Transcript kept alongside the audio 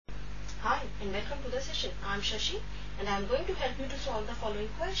and welcome to the session. I am Shashi and I am going to help you to solve the following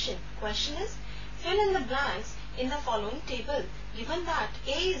question. Question is, fill in the blanks in the following table given that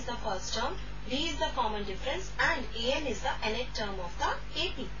A is the first term, D is the common difference and AN is the nth term of the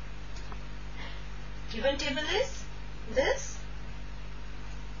AP. Given table is this.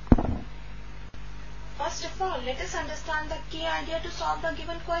 First of all, let us understand the key idea to solve the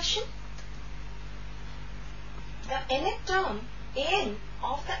given question. The nth term AN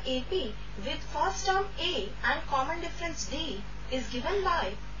of the AP with first term A and common difference D is given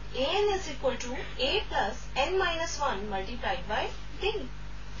by AN is equal to A plus N minus 1 multiplied by D.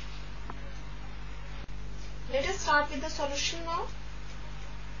 Let us start with the solution now.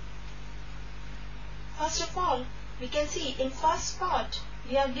 First of all, we can see in first part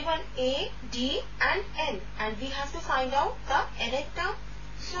we are given A, D and N and we have to find out the nth term.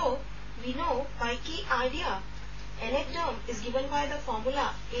 So, we know by key idea nth term is given by the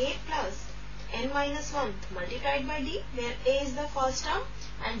formula A plus N minus 1 multiplied by D, where A is the first term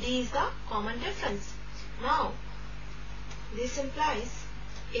and D is the common difference. Now, this implies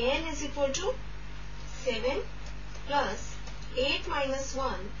AN is equal to 7 plus 8 minus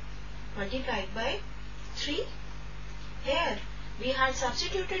 1 multiplied by 3. Here, we had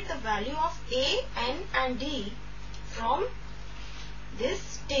substituted the value of A, N and D from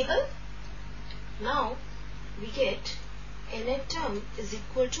this table. Now, we get nth term is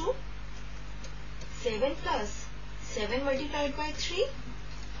equal to 7 plus 7 multiplied by 3,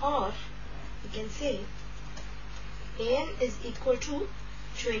 or we can say AN is equal to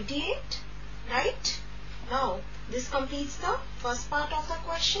 28, right? Now, this completes the first part of the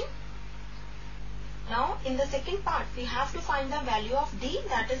question. Now, in the second part, we have to find the value of D,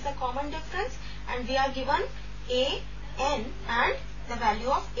 that is the common difference, and we are given A, N and the value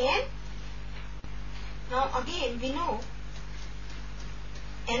of AN. Now again we know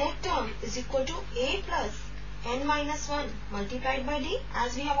nth term is equal to A plus N minus 1 multiplied by D,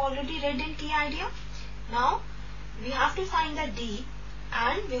 as we have already read in key idea. Now we have to find the D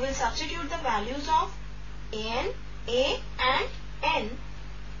and we will substitute the values of AN, A and N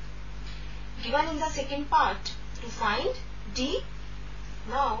given in the second part to find D.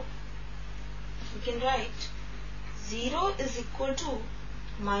 Now we can write 0 is equal to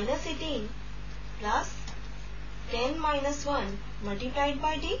minus 18 plus 10 minus 1 multiplied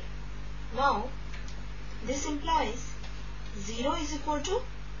by D. Now, this implies 0 is equal to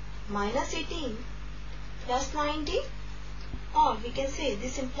minus 18 plus 90, or we can say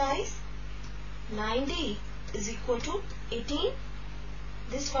this implies 90 is equal to 18.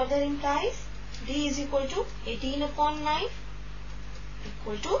 This further implies D is equal to 18 upon 9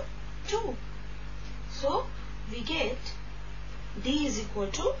 equal to 2. So, we get D is equal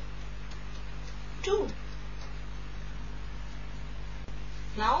to 2.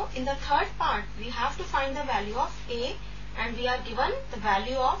 Now, in the third part, we have to find the value of A and we are given the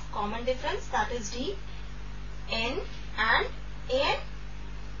value of common difference, that is D, N and AN.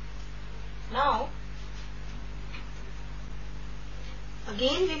 Now,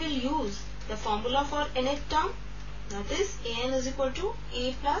 again we will use the formula for nth term, that is AN is equal to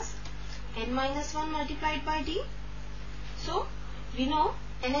A plus N minus 1 multiplied by D. So, we know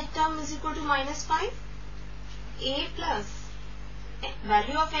nth term is equal to minus 5, A plus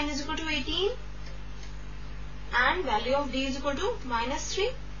value of N is equal to 18 and value of D is equal to minus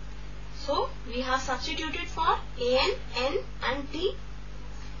 3. So, we have substituted for AN, N and D.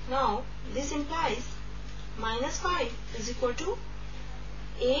 Now, this implies minus 5 is equal to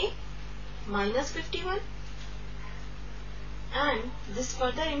A minus 51 and this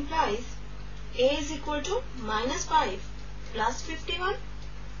further implies A is equal to minus 5 plus 51.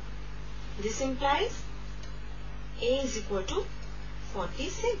 This implies A is equal to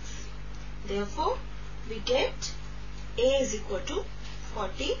 46. Therefore, we get A is equal to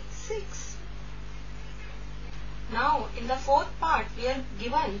 46. Now, in the fourth part, we are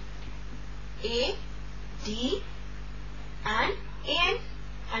given A, D and AN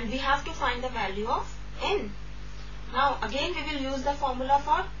and we have to find the value of N. Now, again we will use the formula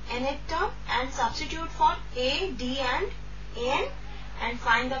for nth term and substitute for A, D and AN and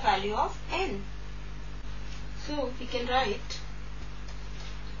find the value of N. So, we can write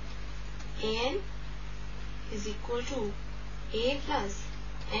AN is equal to A plus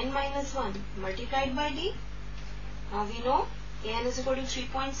N minus 1 multiplied by D. Now we know AN is equal to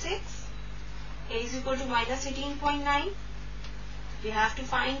 3.6, A is equal to minus 18.9. We have to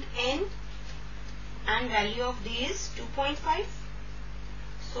find N and value of D is 2.5.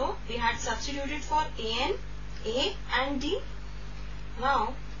 So we had substituted for AN, A and D.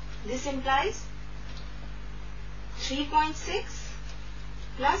 Now this implies 3.6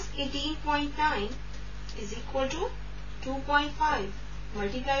 plus 18.9 is equal to 2.5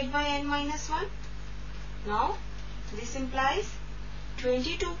 multiplied by n minus 1. Now this implies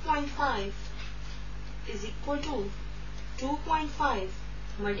 22.5 is equal to 2.5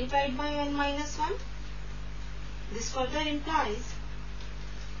 multiplied by n minus 1. This further implies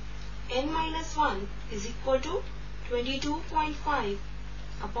n minus 1 is equal to 22.5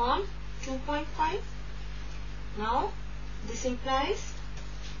 upon 2.5. Now this implies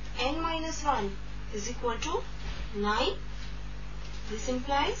n minus 1 is equal to 9. This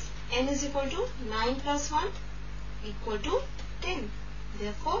implies n is equal to 9 plus 1 equal to 10.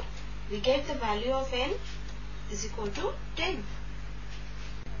 Therefore, we get the value of n is equal to 10.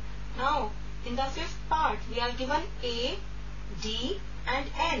 Now, in the fifth part, we are given a, d and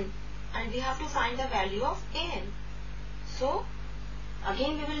n, and we have to find the value of an. So,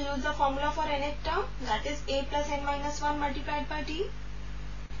 again we will use the formula for nth term, that is a plus n minus 1 multiplied by d.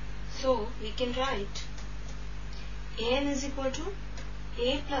 So, we can write an is equal to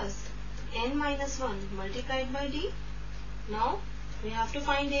a plus n minus 1 multiplied by d. Now, we have to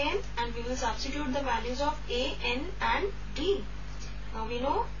find an and we will substitute the values of a, n and d. Now, we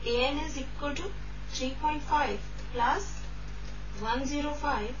know an is equal to 3.5 plus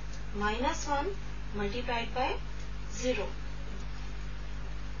 105 minus 1 multiplied by 0.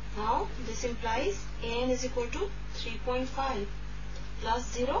 Now, this implies an is equal to 3.5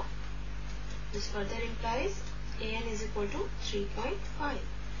 plus 0. This further implies an is equal to 3.5.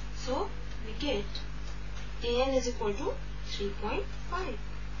 So, we get an is equal to 3.5.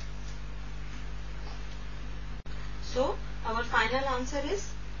 So, our final answer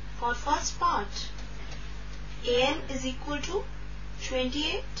is, for first part, an is equal to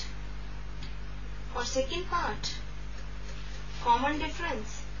 28. For second part, common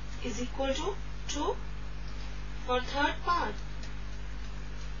difference is equal to 2. For third part,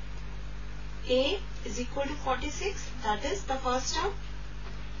 a is equal to 46, that is the first term.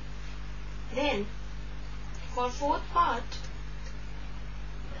 Then, for fourth part,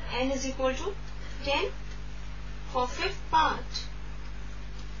 n is equal to 10. For fifth part,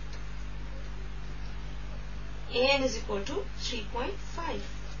 an is equal to 3.5.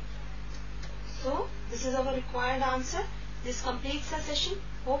 So, this is our required answer. This completes the session.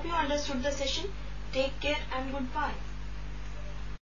 Hope you understood the session. Take care and goodbye.